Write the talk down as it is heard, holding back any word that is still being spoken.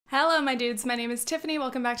Hello, my dudes. My name is Tiffany.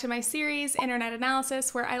 Welcome back to my series, Internet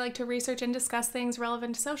Analysis, where I like to research and discuss things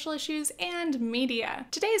relevant to social issues and media.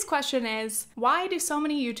 Today's question is, why do so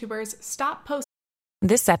many YouTubers stop posting?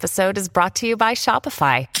 This episode is brought to you by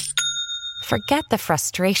Shopify. Forget the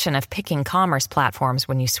frustration of picking commerce platforms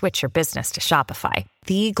when you switch your business to Shopify,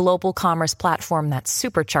 the global commerce platform that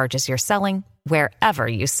supercharges your selling wherever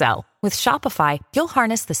you sell. With Shopify, you'll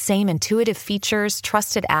harness the same intuitive features,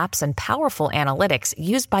 trusted apps, and powerful analytics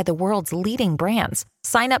used by the world's leading brands.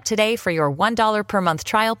 Sign up today for your $1 per month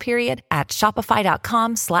trial period at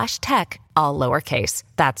shopify.com/tech, all lowercase.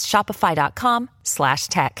 That's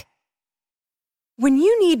shopify.com/tech. When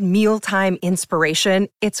you need mealtime inspiration,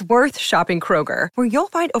 it's worth shopping Kroger, where you'll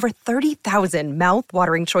find over 30,000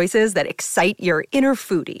 mouth-watering choices that excite your inner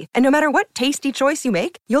foodie. And no matter what tasty choice you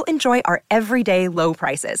make, you'll enjoy our everyday low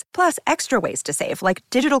prices, plus extra ways to save, like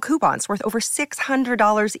digital coupons worth over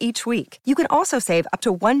 $600 each week. You can also save up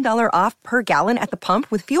to $1 off per gallon at the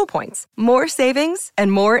pump with fuel points. More savings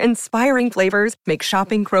and more inspiring flavors make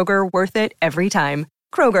shopping Kroger worth it every time.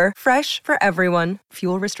 Kroger, fresh for everyone.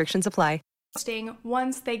 Fuel restrictions apply.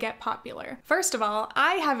 Once they get popular. First of all,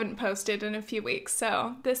 I haven't posted in a few weeks,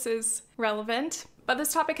 so this is relevant. But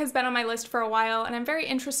this topic has been on my list for a while, and I'm very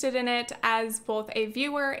interested in it as both a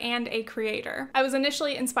viewer and a creator. I was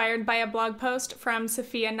initially inspired by a blog post from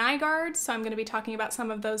Sophia Nygaard, so I'm going to be talking about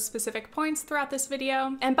some of those specific points throughout this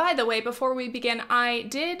video. And by the way, before we begin, I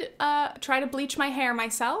did try to bleach my hair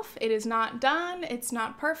myself. It is not done, it's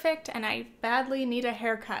not perfect, and I badly need a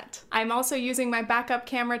haircut. I'm also using my backup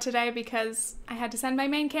camera today because I had to send my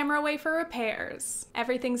main camera away for repairs.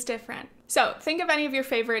 Everything's different. So, think of any of your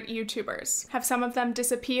favorite YouTubers. Have some of them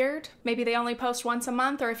disappeared? Maybe they only post once a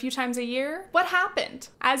month or a few times a year? What happened?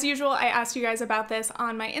 As usual, I asked you guys about this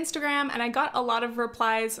on my Instagram, and I got a lot of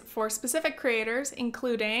replies for specific creators,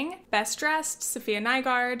 including Best Dressed, Sophia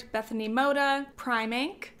Nygaard, Bethany Moda, Prime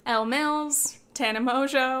Inc., Elle Mills, Tana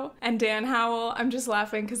Mojo, and Dan Howell. I'm just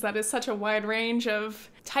laughing because that is such a wide range of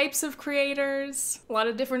types of creators, a lot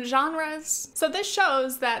of different genres. So this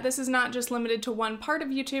shows that this is not just limited to one part of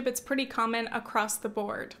YouTube, it's pretty common across the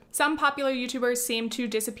board. Some popular YouTubers seem to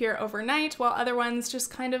disappear overnight, while other ones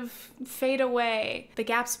just kind of fade away, the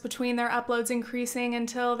gaps between their uploads increasing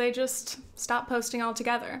until they just stop posting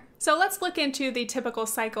altogether. So let's look into the typical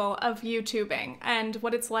cycle of YouTubing and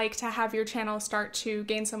what it's like to have your channel start to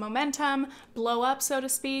gain some momentum, blow up, so to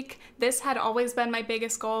speak. This had always been my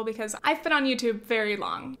biggest goal because I've been on YouTube very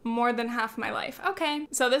long, more than half my life. Okay,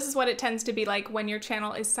 so this is what it tends to be like when your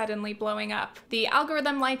channel is suddenly blowing up. The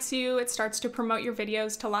algorithm likes you, it starts to promote your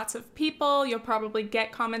videos to lots of people. You'll probably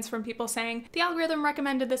get comments from people saying, "The algorithm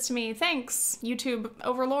recommended this to me, thanks, YouTube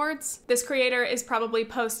overlords." This creator is probably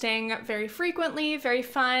posting very frequently, very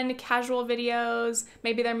fun, casual videos.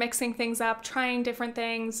 Maybe they're mixing things up, trying different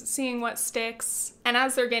things, seeing what sticks. And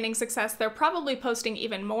as they're gaining success, they're probably posting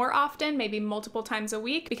even more often, maybe multiple times a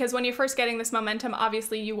week, because when you're first getting this momentum,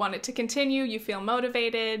 obviously you want it to continue, you feel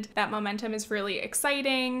motivated, that momentum is really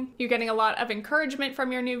exciting, you're getting a lot of encouragement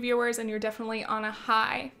from your new viewers, and you're definitely on a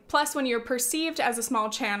high. Plus, when you're perceived as a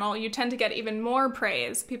small channel, you tend to get even more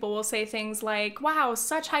praise. People will say things like, "Wow,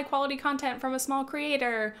 such high quality content from a small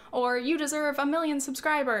creator," or "You deserve 1 million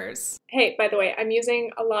subscribers." Hey, by the way, I'm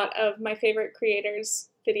using a lot of my favorite creators'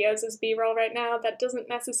 videos as B-roll right now. That doesn't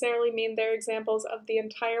necessarily mean they're examples of the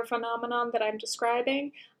entire phenomenon that I'm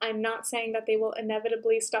describing. I'm not saying that they will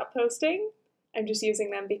inevitably stop posting. I'm just using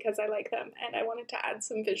them because I like them and I wanted to add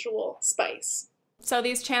some visual spice. So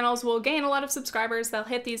these channels will gain a lot of subscribers, they'll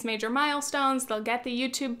hit these major milestones, they'll get the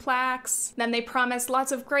YouTube plaques, then they promise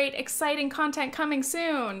lots of great, exciting content coming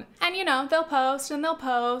soon. And you know, they'll post, and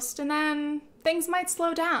then things might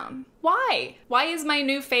slow down. Why? Why is my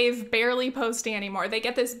new fave barely posting anymore? They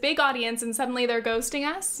get this big audience and suddenly they're ghosting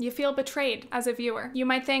us? You feel betrayed as a viewer. You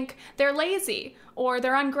might think they're lazy, or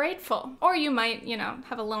they're ungrateful. Or you might,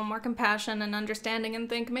 have a little more compassion and understanding and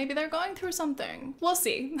think maybe they're going through something. We'll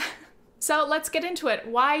see. So let's get into it.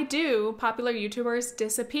 Why do popular YouTubers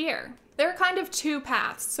disappear? There are kind of two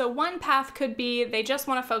paths. So one path could be they just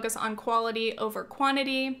want to focus on quality over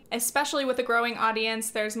quantity. Especially with a growing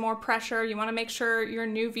audience, there's more pressure. You want to make sure your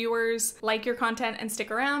new viewers like your content and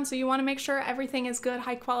stick around, so you want to make sure everything is good,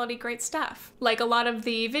 high quality, great stuff. Like a lot of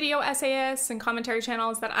the video essayists and commentary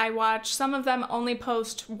channels that I watch, some of them only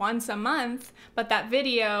post once a month, but that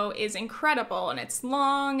video is incredible and it's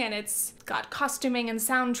long and it's got costuming and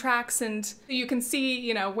soundtracks, and you can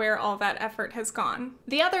see, where all that effort has gone.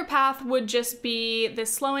 The other path would just be the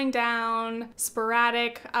slowing down,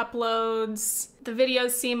 sporadic uploads, the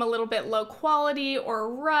videos seem a little bit low quality or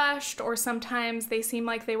rushed, or sometimes they seem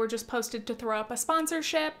like they were just posted to throw up a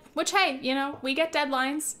sponsorship, which, hey, you know, we get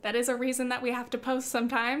deadlines. That is a reason that we have to post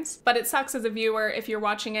sometimes. But it sucks as a viewer if you're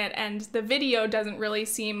watching it and the video doesn't really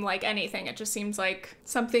seem like anything. It just seems like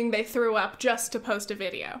something they threw up just to post a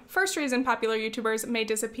video. First reason popular YouTubers may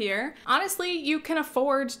disappear. Honestly, you can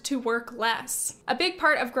afford to work less. A big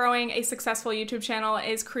part of growing a successful YouTube channel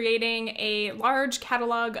is creating a large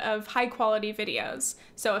catalog of high quality videos.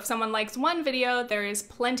 So if someone likes one video, there is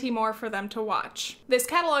plenty more for them to watch. This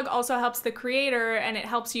catalog also helps the creator, and it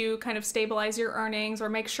helps you kind of stabilize your earnings or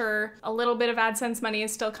make sure a little bit of AdSense money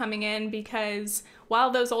is still coming in, because while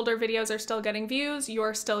those older videos are still getting views,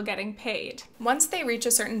 you're still getting paid. Once they reach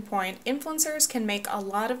a certain point, influencers can make a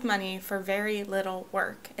lot of money for very little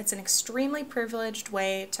work. It's an extremely privileged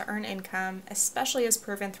way to earn income, especially as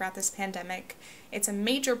proven throughout this pandemic. It's a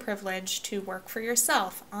major privilege to work for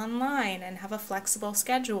yourself online and have a flexible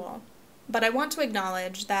schedule. But I want to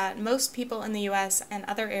acknowledge that most people in the US and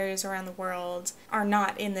other areas around the world are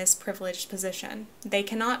not in this privileged position. They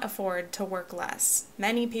cannot afford to work less.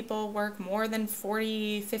 Many people work more than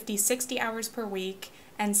 40, 50, 60 hours per week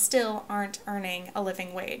and still aren't earning a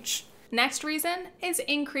living wage. Next reason is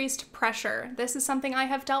increased pressure. This is something I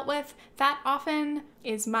have dealt with that often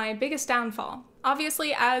is my biggest downfall.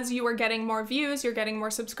 Obviously, as you are getting more views, you're getting more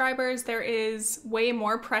subscribers, there is way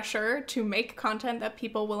more pressure to make content that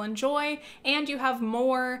people will enjoy, and you have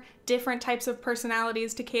more different types of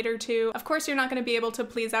personalities to cater to. Of course, you're not going to be able to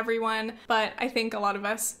please everyone, but I think a lot of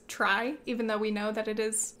us try, even though we know that it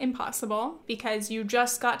is impossible, because you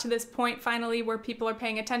just got to this point finally where people are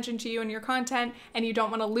paying attention to you and your content, and you don't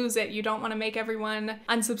want to lose it. You don't want to make everyone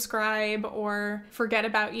unsubscribe or forget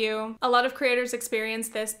about you. A lot of creators experience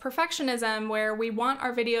this perfectionism where we want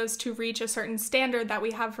our videos to reach a certain standard that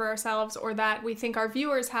we have for ourselves or that we think our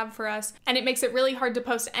viewers have for us, and it makes it really hard to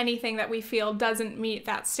post anything that we feel doesn't meet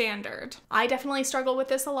that standard. I definitely struggle with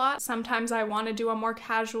this a lot. Sometimes I want to do a more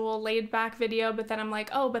casual, laid-back video, but then I'm like,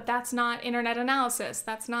 oh, but that's not internet analysis.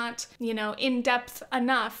 That's not, you know, in-depth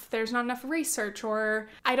enough. There's not enough research, or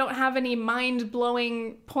I don't have any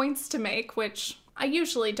mind-blowing points to make, which I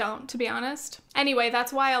usually don't, to be honest. Anyway,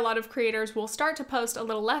 that's why a lot of creators will start to post a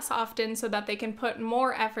little less often so that they can put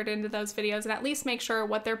more effort into those videos and at least make sure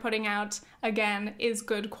what they're putting out, again, is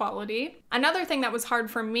good quality. Another thing that was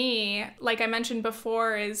hard for me, like I mentioned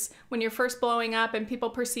before, is when you're first blowing up and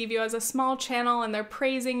people perceive you as a small channel and they're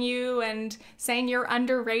praising you and saying you're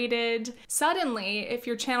underrated. Suddenly, if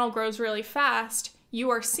your channel grows really fast, you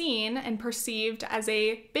are seen and perceived as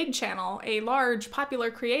a big channel, a large, popular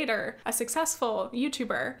creator, a successful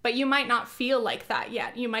YouTuber, but you might not feel like that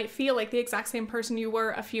yet. You might feel like the exact same person you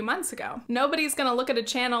were a few months ago. Nobody's gonna look at a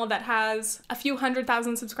channel that has a few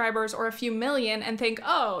 100,000 subscribers or a few million and think,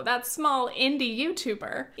 oh, that's small indie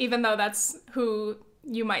YouTuber, even though that's who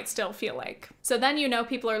you might still feel like. So then you know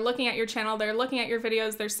people are looking at your channel, they're looking at your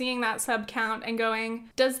videos, they're seeing that sub count and going,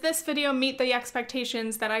 does this video meet the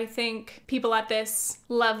expectations that I think people at this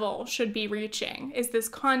level should be reaching? Is this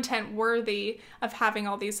content worthy of having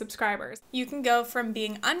all these subscribers? You can go from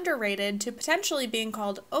being underrated to potentially being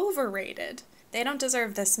called overrated. They don't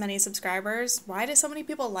deserve this many subscribers. Why do so many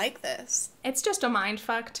people like this? It's just a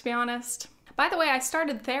mindfuck, to be honest. By the way, I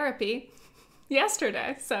started therapy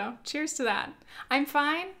yesterday, so cheers to that. I'm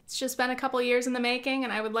fine. It's just been a couple years in the making,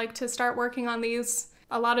 and I would like to start working on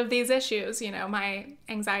a lot of these issues, you know, my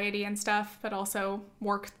anxiety and stuff, but also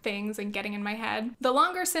work things and getting in my head. The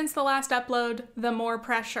longer since the last upload, the more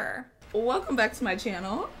pressure. Welcome back to my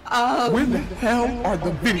channel. When the hell are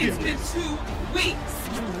the videos? It's been 2 weeks.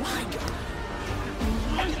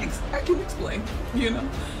 I can explain, you know?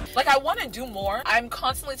 Like, I want to do more. I'm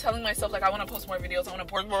constantly telling myself, like, I want to post more videos. I want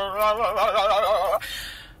to post more.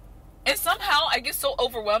 And somehow I get so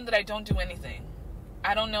overwhelmed that I don't do anything.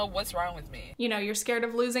 I don't know what's wrong with me. You know, you're scared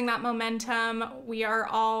of losing that momentum. We are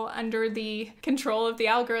all under the control of the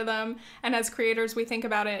algorithm. And as creators, we think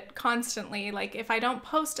about it constantly. Like, if I don't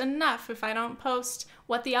post enough, if I don't post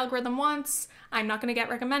what the algorithm wants, I'm not going to get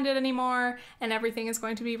recommended anymore, and everything is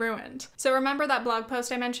going to be ruined. So remember that blog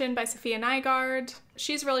post I mentioned by Sophia Nygaard?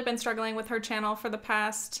 She's really been struggling with her channel for the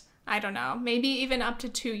past, I don't know, maybe even up to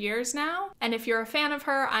 2 years now. And if you're a fan of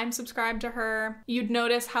her, I'm subscribed to her, you'd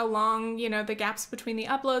notice how long, you know, the gaps between the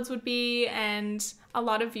uploads would be, and a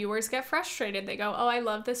lot of viewers get frustrated. They go, oh, I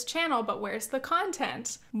love this channel, but where's the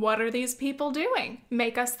content? What are these people doing?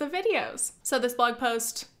 Make us the videos. So this blog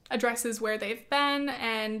post addresses where they've been,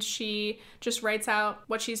 and she just writes out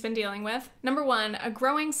what she's been dealing with. Number one, a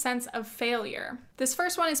growing sense of failure. This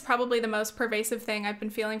first one is probably the most pervasive thing I've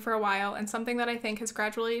been feeling for a while, and something that I think has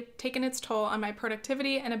gradually taken its toll on my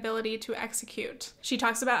productivity and ability to execute. She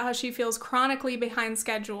talks about how she feels chronically behind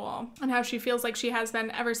schedule, and how she feels like she has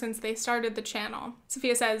been ever since they started the channel.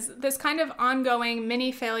 Sophia says, "This kind of ongoing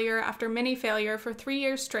mini failure after mini failure for 3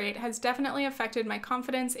 years straight has definitely affected my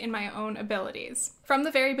confidence in my own abilities. From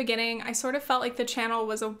the very beginning, I sort of felt like the channel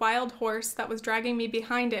was a wild horse that was dragging me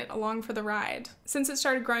behind it along for the ride. Since it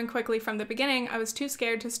started growing quickly from the beginning, I was too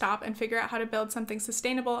scared to stop and figure out how to build something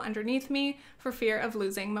sustainable underneath me for fear of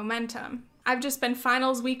losing momentum. I've just been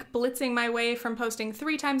finals week blitzing my way from posting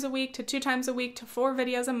 3 times a week to 2 times a week to 4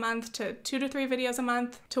 videos a month to 2 to 3 videos a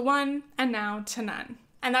month to 1 and now to none."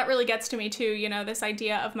 And that really gets to me too, you know, this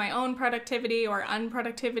idea of my own productivity or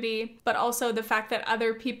unproductivity, but also the fact that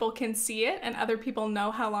other people can see it and other people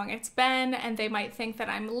know how long it's been, and they might think that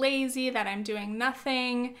I'm lazy, that I'm doing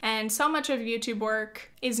nothing. And so much of YouTube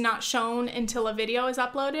work is not shown until a video is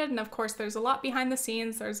uploaded. And of course, there's a lot behind the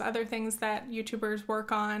scenes. There's other things that YouTubers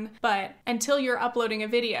work on. But until you're uploading a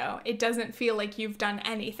video, it doesn't feel like you've done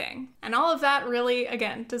anything. And all of that really,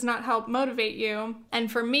 again, does not help motivate you.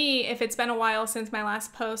 And for me, if it's been a while since my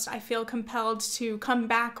last post, I feel compelled to come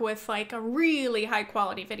back with like a really high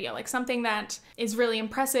quality video, like something that is really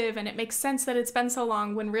impressive and it makes sense that it's been so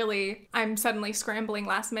long, when really I'm suddenly scrambling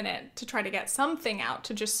last minute to try to get something out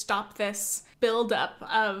to just stop this buildup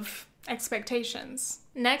of expectations.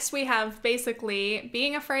 Next, we have basically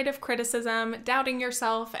being afraid of criticism, doubting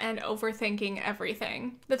yourself, and overthinking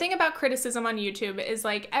everything. The thing about criticism on YouTube is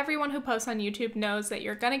like everyone who posts on YouTube knows that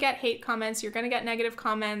you're gonna get hate comments, you're gonna get negative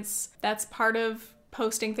comments. That's part of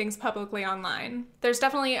posting things publicly online. There's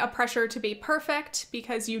definitely a pressure to be perfect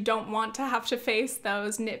because you don't want to have to face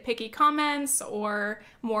those nitpicky comments or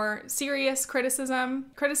more serious criticism.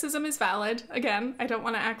 Criticism is valid. Again, I don't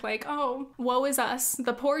want to act like, oh, woe is us,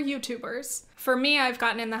 the poor YouTubers. For me, I've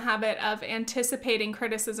gotten in the habit of anticipating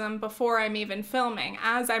criticism before I'm even filming.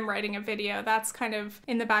 As I'm writing a video, that's kind of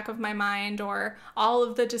in the back of my mind, or all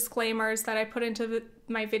of the disclaimers that I put into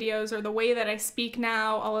my videos, or the way that I speak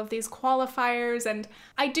now, all of these qualifiers. And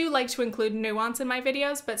I do like to include nuance in my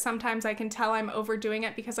videos, but sometimes I can tell I'm overdoing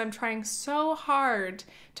it because I'm trying so hard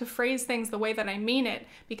to phrase things the way that I mean it,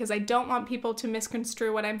 because I don't want people to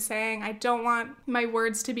misconstrue what I'm saying. I don't want my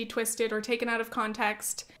words to be twisted or taken out of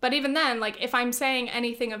context. But even then, like if I'm saying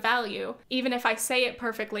anything of value, even if I say it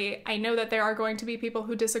perfectly, I know that there are going to be people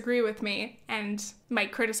who disagree with me and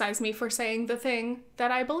might criticize me for saying the thing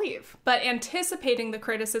that I believe. But anticipating the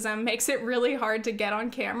criticism makes it really hard to get on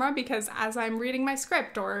camera, because as I'm reading my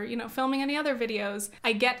script or, you know, filming any other videos,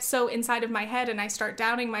 I get so inside of my head and I start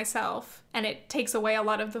doubting myself, and it takes away a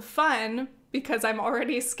lot of the fun because I'm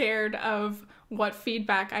already scared of what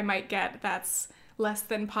feedback I might get that's less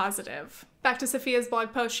than positive. Back to Sophia's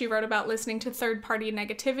blog post, she wrote about listening to third-party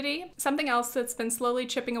negativity. Something else that's been slowly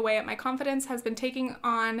chipping away at my confidence has been taking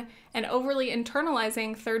on and overly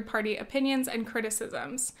internalizing third-party opinions and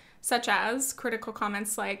criticisms, such as critical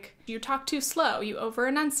comments like, "You talk too slow, you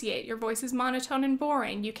over-enunciate, your voice is monotone and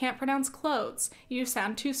boring, you can't pronounce clothes, you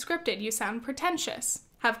sound too scripted, you sound pretentious,"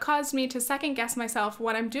 have caused me to second-guess myself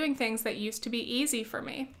when I'm doing things that used to be easy for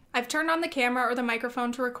me. I've turned on the camera or the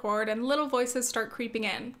microphone to record, and little voices start creeping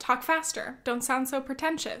in. "Talk faster. Don't sound so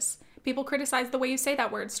pretentious. People criticize the way you say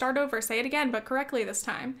that word. Start over. Say it again, but correctly this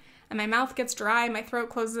time." And my mouth gets dry, my throat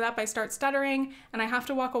closes up, I start stuttering, and I have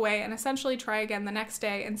to walk away and essentially try again the next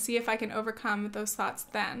day and see if I can overcome those thoughts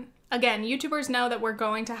then. Again, YouTubers know that we're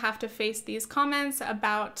going to have to face these comments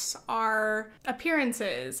about our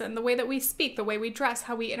appearances and the way that we speak, the way we dress,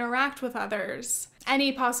 how we interact with others,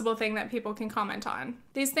 any possible thing that people can comment on.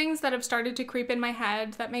 These things that have started to creep in my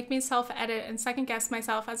head that make me self-edit and second-guess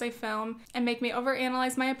myself as I film and make me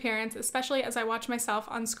overanalyze my appearance, especially as I watch myself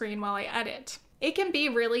on screen while I edit. It can be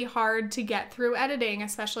really hard to get through editing,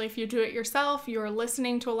 especially if you do it yourself. You're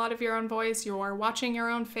listening to a lot of your own voice, you're watching your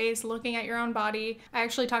own face, looking at your own body. I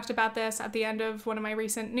actually talked about this at the end of one of my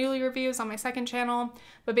recent Newly reviews on my second channel,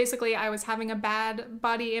 but basically I was having a bad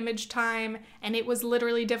body image time, and it was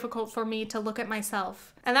literally difficult for me to look at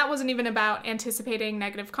myself. And that wasn't even about anticipating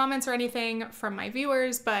negative comments or anything from my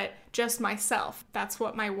viewers, but just myself. That's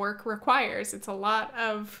what my work requires. It's a lot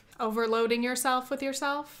of overloading yourself with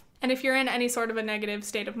yourself. And if you're in any sort of a negative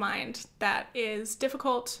state of mind, that is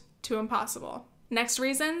difficult to impossible. Next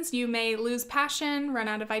reasons, you may lose passion, run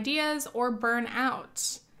out of ideas, or burn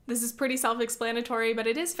out. This is pretty self-explanatory, but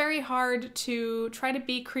it is very hard to try to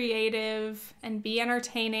be creative and be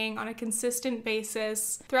entertaining on a consistent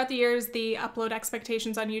basis. Throughout the years, the upload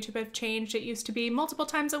expectations on YouTube have changed. It used to be multiple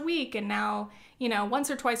times a week, and now, once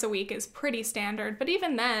or twice a week is pretty standard. But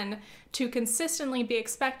even then, to consistently be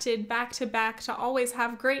expected back to back to always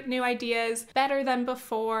have great new ideas, better than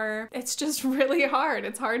before, it's just really hard.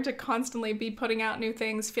 It's hard to constantly be putting out new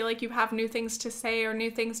things, feel like you have new things to say or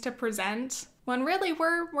new things to present, when really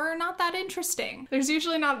we're not that interesting. There's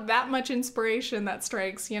usually not that much inspiration that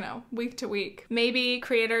strikes, week to week. Maybe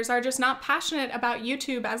creators are just not passionate about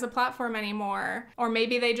YouTube as a platform anymore, or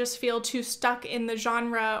maybe they just feel too stuck in the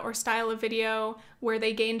genre or style of video where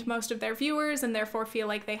they gained most of their viewers and therefore feel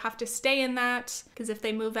like they have to stay in that, because if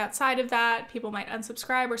they move outside of that, people might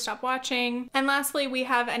unsubscribe or stop watching. And lastly, we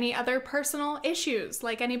have any other personal issues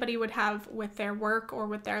like anybody would have with their work or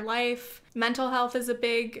with their life. Mental health is a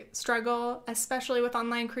big struggle, especially with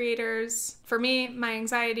online creators. For me, my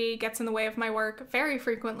anxiety gets in the way of my work very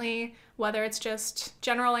frequently, whether it's just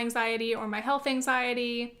general anxiety or my health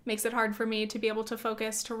anxiety. Makes it hard for me to be able to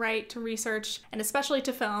focus, to write, to research, and especially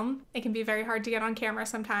to film. It can be very hard to get on camera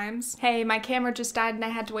sometimes. Hey, my camera just died and I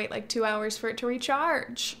had to wait like 2 hours for it to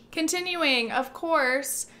recharge. Continuing, of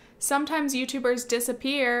course, sometimes YouTubers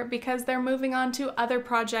disappear because they're moving on to other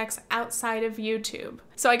projects outside of YouTube.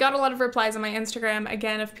 So I got a lot of replies on my Instagram,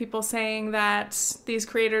 again, of people saying that these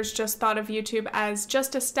creators just thought of YouTube as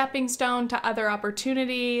just a stepping stone to other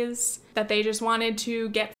opportunities, that they just wanted to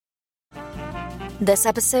get. This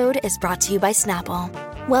episode is brought to you by Snapple.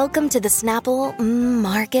 Welcome to the Snapple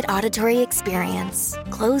Market Auditory Experience.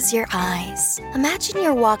 Close your eyes. Imagine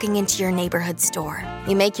you're walking into your neighborhood store.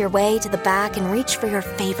 You make your way to the back and reach for your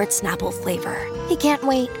favorite Snapple flavor. You can't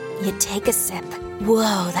wait. You take a sip.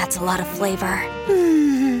 Whoa, that's a lot of flavor.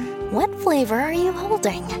 What flavor are you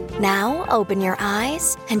holding? Now open your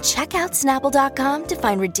eyes and check out Snapple.com to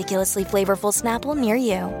find ridiculously flavorful Snapple near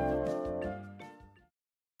you.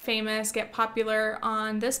 Famous, get popular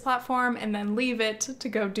on this platform, and then leave it to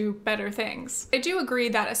go do better things. I do agree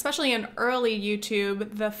that, especially in early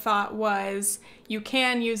YouTube, the thought was you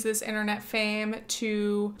can use this internet fame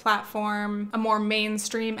to platform a more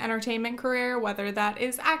mainstream entertainment career, whether that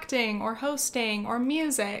is acting or hosting or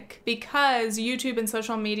music, because YouTube and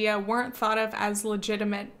social media weren't thought of as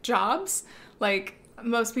legitimate jobs. Like,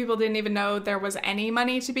 most people didn't even know there was any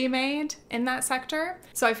money to be made in that sector.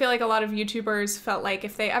 So I feel like a lot of YouTubers felt like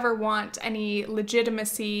if they ever want any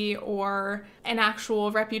legitimacy or an actual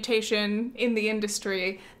reputation in the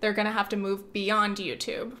industry, they're gonna have to move beyond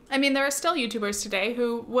YouTube. I mean, there are still YouTubers today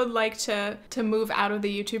who would like to move out of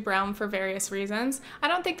the YouTube realm for various reasons. I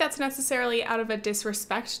don't think that's necessarily out of a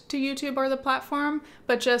disrespect to YouTube or the platform,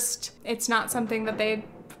 but just it's not something that they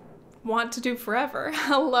want to do forever.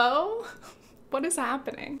 Hello? What is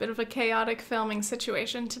happening? Bit of a chaotic filming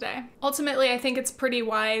situation today. Ultimately, I think it's pretty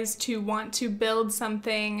wise to want to build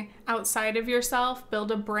something outside of yourself,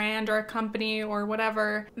 build a brand or a company or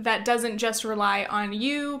whatever that doesn't just rely on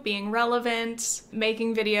you being relevant,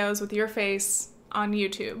 making videos with your face on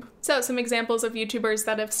YouTube. So some examples of YouTubers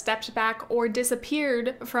that have stepped back or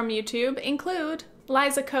disappeared from YouTube include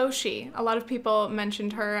Liza Koshy. A lot of people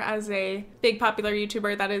mentioned her as a big popular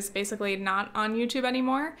YouTuber that is basically not on YouTube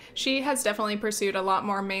anymore. She has definitely pursued a lot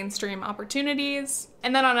more mainstream opportunities.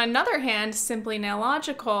 And then on another hand, Simply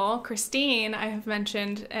Nailogical, Christine, I have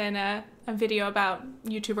mentioned in a video about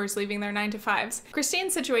YouTubers leaving their 9-to-5s.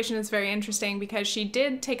 Christine's situation is very interesting because she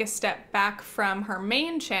did take a step back from her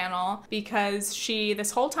main channel because she,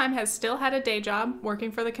 this whole time, has still had a day job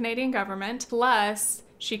working for the Canadian government, plus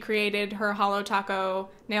she created her Holo Taco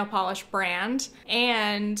nail polish brand,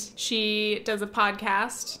 and she does a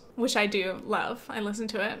podcast, which I do love. I listen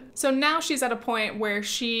to it. So now she's at a point where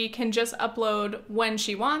she can just upload when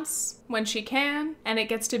she wants, when she can, and it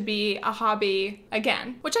gets to be a hobby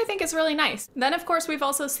again, which I think is really nice. Then, of course, we've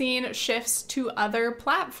also seen shifts to other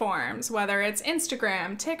platforms, whether it's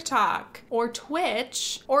Instagram, TikTok, or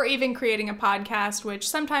Twitch, or even creating a podcast, which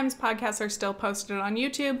sometimes podcasts are still posted on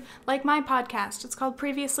YouTube, like my podcast. It's called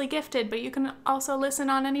Previously Gifted, but you can also listen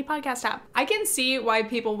on any podcast app. I can see why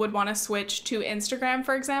people would want to switch to Instagram,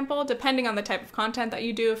 for example, depending on the type of content that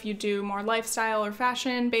you do. If you do more lifestyle or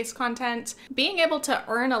fashion-based content, being able to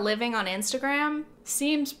earn a living on Instagram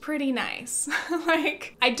seems pretty nice.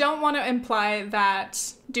 Like, I don't want to imply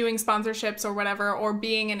that doing sponsorships or whatever, or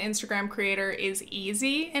being an Instagram creator is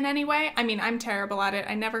easy in any way. I mean, I'm terrible at it.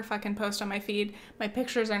 I never fucking post on my feed. My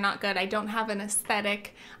pictures are not good. I don't have an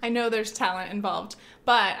aesthetic. I know there's talent involved,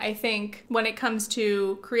 but I think when it comes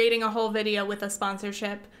to creating a whole video with a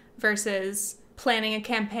sponsorship versus planning a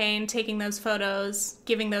campaign, taking those photos,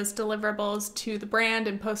 giving those deliverables to the brand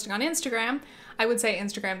and posting on Instagram, I would say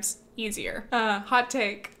Instagram's easier. Hot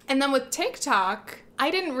take. And then with TikTok, I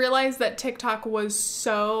didn't realize that TikTok was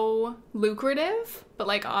so lucrative, but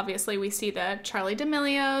like obviously we see the Charli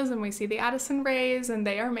D'Amelio's and we see the Addison Rays, and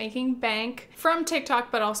they are making bank from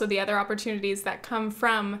TikTok, but also the other opportunities that come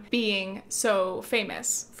from being so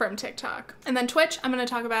famous from TikTok. And then Twitch, I'm going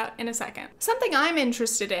to talk about in a second. Something I'm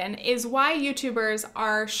interested in is why YouTubers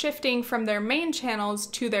are shifting from their main channels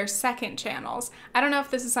to their second channels. I don't know if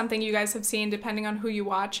this is something you guys have seen depending on who you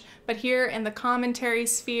watch, but here in the commentary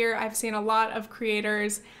sphere, I've seen a lot of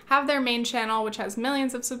creators have their main channel, which has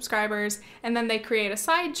millions of subscribers, and then they create a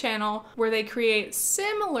side channel where they create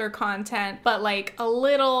similar content, but like a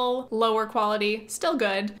little lower quality, still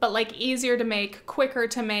good, but like easier to make, quicker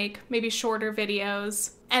to make, maybe shorter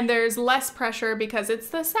videos. And there's less pressure because it's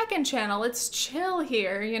the second channel. It's chill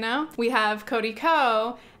here, you know? We have Cody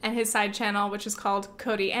Co. and his side channel, which is called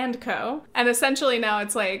Cody and Co. And essentially now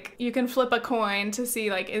it's like you can flip a coin to see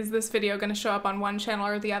like, is this video gonna show up on one channel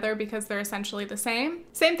or the other, because they're essentially the same.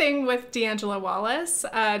 Same thing with D'Angelo Wallace.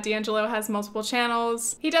 D'Angelo has multiple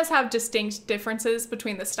channels. He does have distinct differences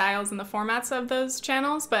between the styles and the formats of those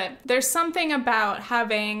channels, but there's something about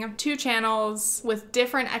having two channels with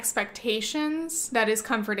different expectations that is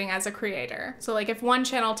comforting as a creator. So like if one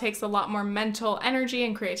channel takes a lot more mental energy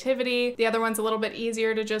and creativity, the other one's a little bit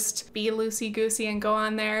easier to just be loosey-goosey and go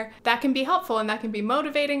on there. That can be helpful and that can be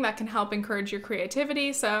motivating. That can help encourage your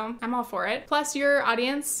creativity. So I'm all for it. Plus your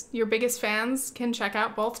audience, your biggest fans can check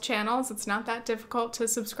out both channels. It's not that difficult to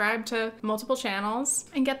subscribe to multiple channels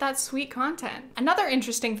and get that sweet content. Another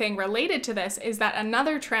interesting thing related to this is that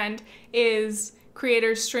another trend is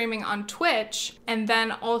creators streaming on Twitch and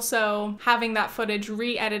then also having that footage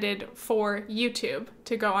re-edited for YouTube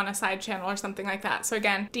to go on a side channel or something like that. So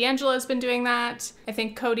again, D'Angelo's been doing that. I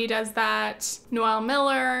think Cody does that. Noel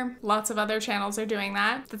Miller, lots of other channels are doing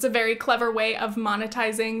that. That's a very clever way of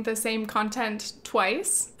monetizing the same content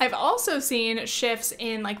twice. I've also seen shifts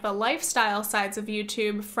in like the lifestyle sides of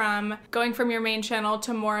YouTube from going from your main channel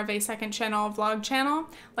to more of a second channel vlog channel.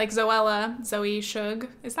 Like Zoe Shug,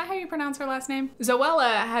 is that how you pronounce her last name?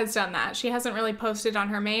 Zoella has done that. She hasn't really posted on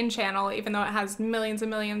her main channel, even though it has millions and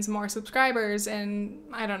millions more subscribers in,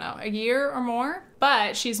 I don't know, a year or more.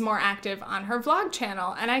 But she's more active on her vlog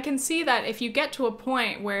channel. And I can see that if you get to a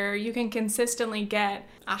point where you can consistently get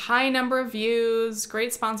a high number of views,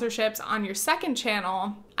 great sponsorships on your second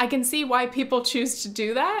channel, I can see why people choose to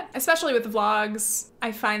do that, especially with vlogs.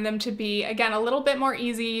 I find them to be, again, a little bit more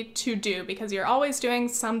easy to do because you're always doing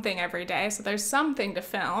something every day. So there's something to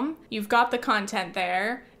film. You've got the content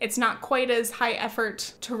there. It's not quite as high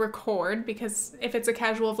effort to record because if it's a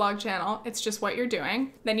casual vlog channel, it's just what you're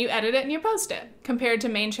doing. Then you edit it and you post it, compared to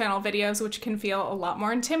main channel videos, which can feel a lot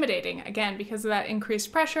more intimidating, again, because of that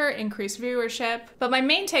increased pressure, increased viewership. But my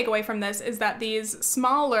main takeaway from this is that these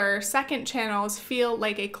smaller second channels feel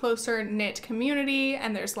like a closer knit community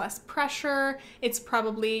and there's less pressure. It's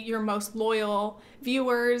probably your most loyal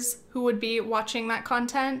viewers who would be watching that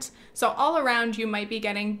content. So all around you might be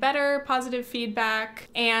getting better positive feedback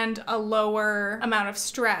and a lower amount of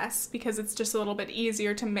stress because it's just a little bit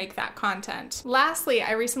easier to make that content. Lastly,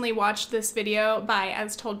 I recently watched this video by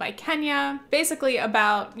As Told by Kenya, basically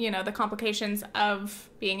about, you know, the complications of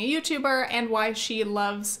being a YouTuber and why she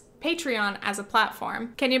loves Patreon as a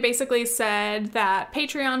platform. Kenya basically said that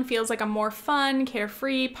Patreon feels like a more fun,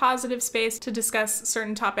 carefree, positive space to discuss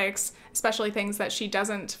certain topics, especially things that she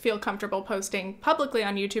doesn't feel comfortable posting publicly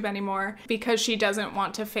on YouTube anymore because she doesn't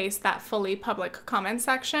want to face that fully public comment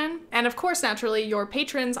section. And of course, naturally, your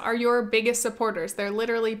patrons are your biggest supporters. They're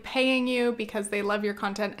literally paying you because they love your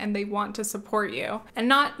content and they want to support you. And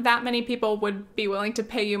not that many people would be willing to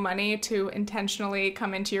pay you money to intentionally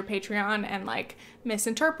come into your Patreon and like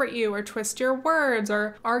misinterpret you or twist your words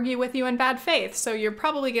or argue with you in bad faith. So you're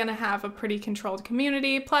probably gonna have a pretty controlled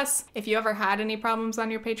community. Plus, if you ever had any problems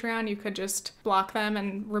on your Patreon, you could just block them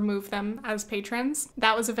and remove them as patrons.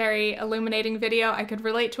 That was a very illuminating video. I could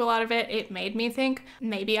relate to a lot of it. It made me think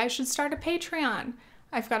maybe I should start a Patreon.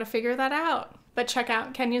 I've got to figure that out. But check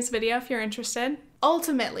out Kenya's video if you're interested.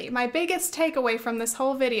 Ultimately, my biggest takeaway from this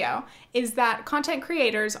whole video is that content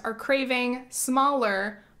creators are craving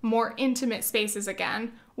smaller, more intimate spaces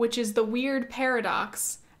again, which is the weird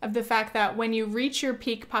paradox of the fact that when you reach your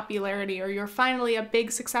peak popularity or you're finally a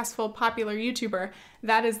big, successful, popular YouTuber,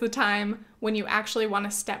 that is the time when you actually want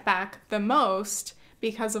to step back the most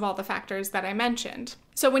because of all the factors that I mentioned.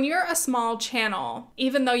 So when you're a small channel,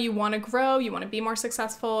 even though you want to grow, you want to be more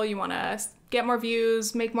successful, you want to get more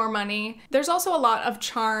views, make more money. There's also a lot of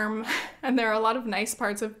charm and there are a lot of nice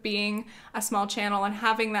parts of being a small channel and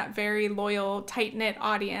having that very loyal, tight-knit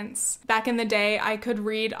audience. Back in the day, I could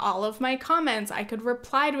read all of my comments. I could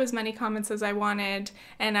reply to as many comments as I wanted,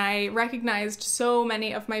 and I recognized so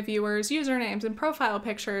many of my viewers' usernames and profile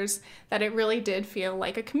pictures that it really did feel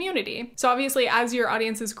like a community. So obviously, as your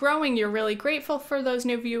audience is growing, you're really grateful for those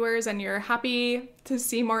new viewers and you're happy to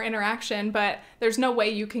see more interaction, but there's no way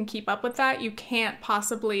you can keep up with that. You can't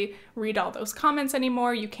possibly read all those comments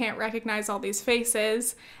anymore. You can't recognize all these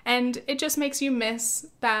faces, and it just makes you miss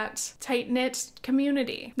that tight-knit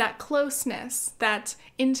community, that closeness, that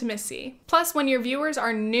intimacy. Plus, when your viewers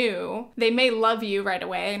are new, they may love you right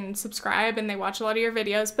away and subscribe and they watch a lot of your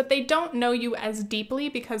videos, but they don't know you as deeply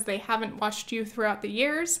because they haven't watched you throughout the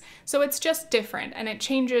years. So it's just different and it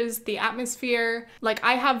changes the atmosphere. Like,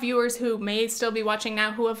 I have viewers who may still be watching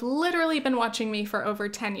now who have literally been watching me for over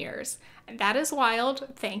 10 years. That is wild.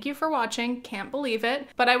 Thank you for watching. Can't believe it.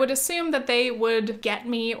 But I would assume that they would get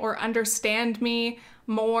me or understand me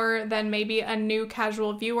more than maybe a new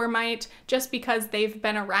casual viewer might, just because they've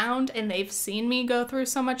been around and they've seen me go through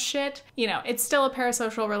so much shit. You know, it's still a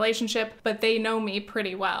parasocial relationship, but they know me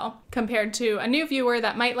pretty well, compared to a new viewer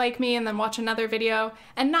that might like me and then watch another video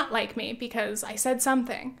and not like me because I said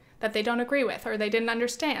something that they don't agree with, or they didn't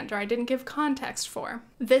understand, or I didn't give context for.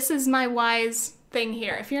 This is my wise thing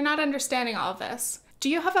here. If you're not understanding all of this, do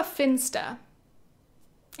you have a Finsta?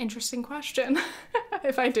 Interesting question,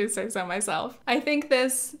 if I do say so myself. I think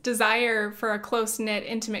this desire for a close-knit,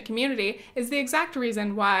 intimate community is the exact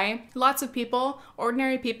reason why lots of people,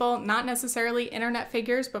 ordinary people, not necessarily internet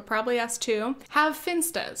figures, but probably us too, have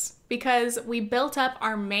Finstas. Because we built up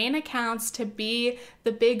our main accounts to be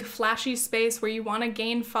the big flashy space where you want to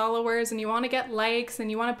gain followers and you want to get likes and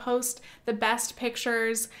you want to post the best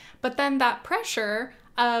pictures. But then that pressure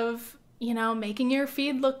of, you know, making your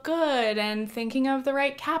feed look good and thinking of the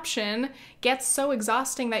right caption gets so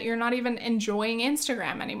exhausting that you're not even enjoying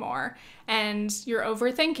Instagram anymore and you're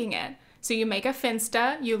overthinking it. So you make a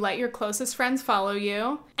Finsta, you let your closest friends follow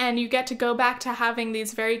you, and you get to go back to having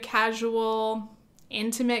these very casual,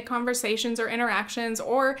 intimate conversations or interactions,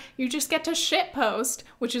 or you just get to shitpost,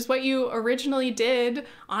 which is what you originally did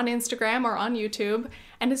on Instagram or on YouTube,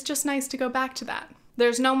 and it's just nice to go back to that.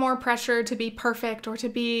 There's no more pressure to be perfect or to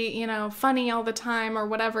be, you know, funny all the time or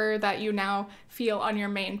whatever that you now feel on your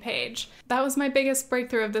main page. That was my biggest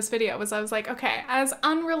breakthrough of this video, was I was like, okay, as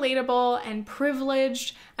unrelatable and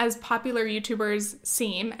privileged as popular YouTubers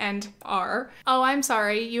seem and are, oh, I'm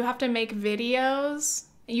sorry, you have to make videos?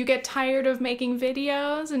 You get tired of making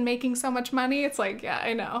videos and making so much money? It's like, yeah,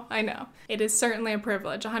 I know. It is certainly a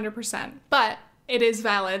privilege, 100%. But it is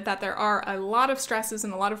valid that there are a lot of stresses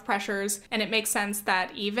and a lot of pressures, and it makes sense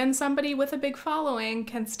that even somebody with a big following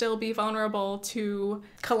can still be vulnerable to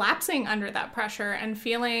collapsing under that pressure and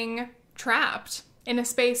feeling trapped in a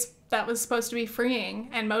space that was supposed to be freeing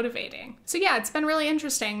and motivating. So yeah, it's been really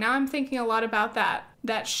interesting. Now I'm thinking a lot about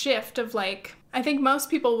that shift of like, I think most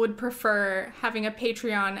people would prefer having a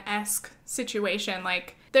Patreon-esque situation.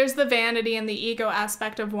 Like, there's the vanity and the ego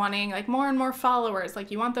aspect of wanting like more and more followers.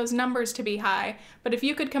 Like, you want those numbers to be high. But if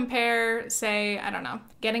you could compare, say, I don't know,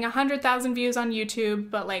 getting 100,000 views on YouTube,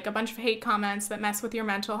 but like a bunch of hate comments that mess with your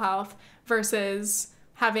mental health, versus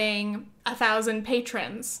having 1,000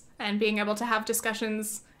 patrons and being able to have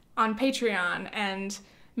discussions on Patreon and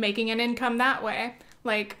making an income that way,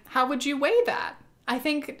 like, how would you weigh that? I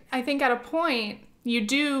think at a point you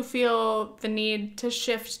do feel the need to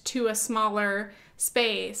shift to a smaller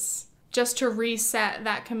space just to reset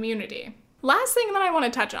that community. Last thing that I want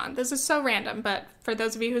to touch on, this is so random, but for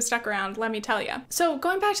those of you who stuck around, let me tell you. So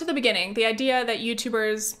going back to the beginning, the idea that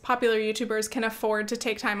YouTubers, popular YouTubers, can afford to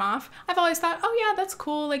take time off, I've always thought, oh yeah, that's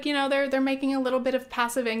cool. Like, you know, they're making a little bit of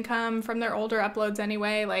passive income from their older uploads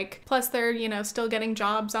anyway. Like, plus they're, you know, still getting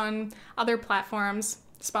jobs on other platforms,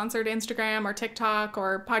 sponsored Instagram or TikTok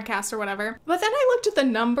or podcast or whatever. But then I looked at the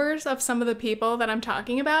numbers of some of the people that I'm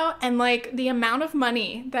talking about, and like the amount of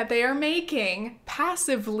money that they are making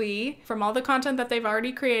passively from all the content that they've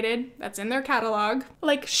already created that's in their catalog.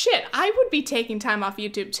 Like, shit, I would be taking time off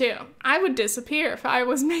YouTube too. I would disappear if I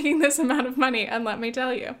was making this amount of money, and let me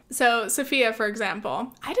tell you. So Sophia, for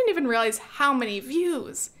example, I didn't even realize how many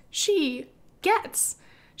views she gets.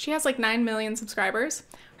 She has like 9 million subscribers.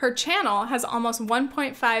 Her channel has almost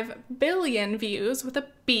 1.5 billion views with a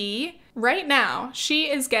B. Right now, she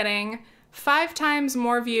is getting 5 times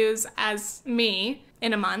more views as me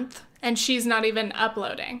in a month, and she's not even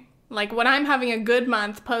uploading. Like, when I'm having a good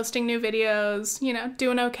month, posting new videos, you know,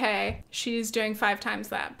 doing okay, she's doing 5 times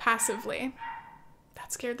that passively.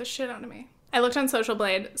 That scared the shit out of me. I looked on Social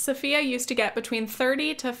Blade. Sophia used to get between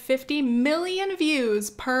 30 to 50 million views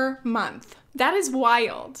per month. That is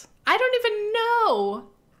wild. I don't even know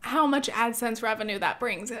how much AdSense revenue that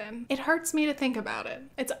brings in. It hurts me to think about it.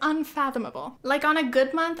 It's unfathomable. Like on a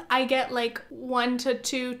good month, I get like 1 to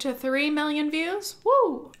 2 to 3 million views.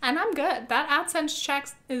 Woo! And I'm good. That AdSense check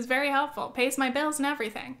is very helpful. Pays my bills and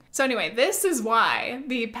everything. So anyway, this is why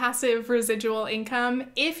the passive residual income,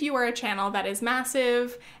 if you are a channel that is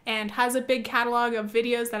massive and has a big catalog of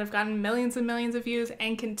videos that have gotten millions and millions of views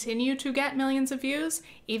and continue to get millions of views,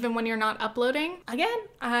 even when you're not uploading, again,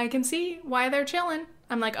 I can see why they're chilling.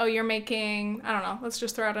 I'm like, oh, you're making, I don't know, let's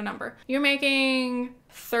just throw out a number. You're making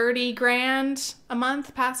 30 grand a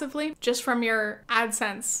month passively just from your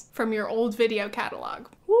AdSense, from your old video catalog.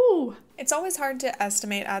 Woo! It's always hard to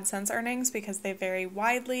estimate AdSense earnings because they vary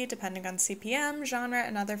widely depending on CPM, genre,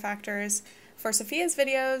 and other factors. For Sophia's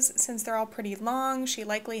videos, since they're all pretty long, she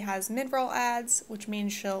likely has mid-roll ads, which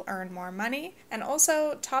means she'll earn more money. And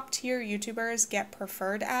also, top-tier YouTubers get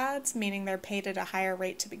preferred ads, meaning they're paid at a higher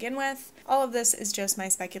rate to begin with. All of this is just my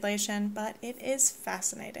speculation, but it is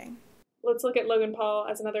fascinating. Let's look at Logan Paul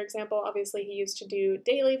as another example. Obviously, he used to do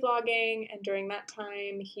daily vlogging, and during that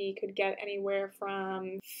time, he could get anywhere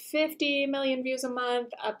from 50 million views a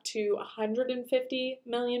month up to 150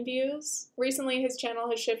 million views. Recently, his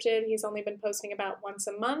channel has shifted. He's only been posting about once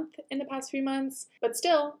a month in the past few months, but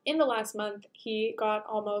still, in the last month, he got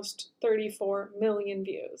almost 34 million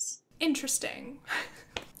views. Interesting.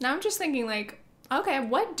 Now I'm just thinking like, okay,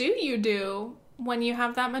 what do you do when you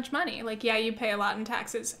have that much money? Like, yeah, you pay a lot in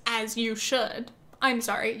taxes, as you should. I'm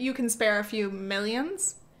sorry, you can spare a few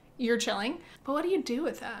millions. You're chilling. But what do you do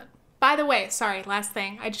with that? By the way, sorry, last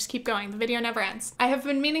thing. I just keep going. The video never ends. I have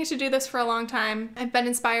been meaning to do this for a long time. I've been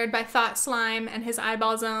inspired by Thought Slime and his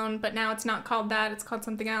eyeball zone, but now it's not called that. It's called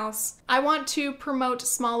something else. I want to promote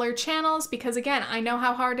smaller channels because, again, I know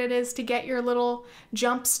how hard it is to get your little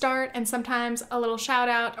jump start, and sometimes a little shout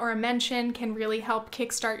out or a mention can really help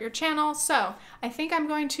kickstart your channel. So I think I'm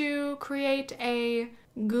going to create a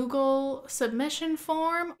Google submission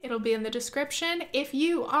form. It'll be in the description. If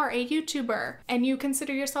you are a YouTuber and you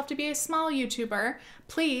consider yourself to be a small YouTuber,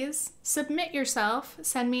 please submit yourself.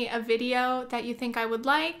 Send me a video that you think I would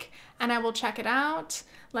like, and I will check it out.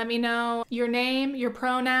 Let me know your name, your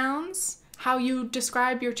pronouns, how you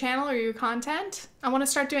describe your channel or your content. I want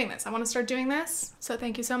to start doing this. So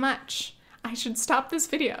thank you so much. I should stop this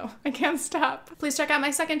video. I can't stop. Please check out my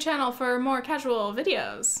second channel for more casual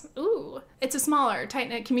videos. Ooh, it's a smaller,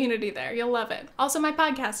 tight-knit community there. You'll love it. Also, my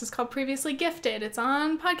podcast is called Previously Gifted. It's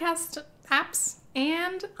on podcast apps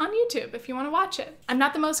and on YouTube if you want to watch it. I'm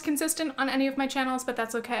not the most consistent on any of my channels, but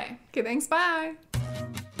that's okay. Okay, thanks, bye.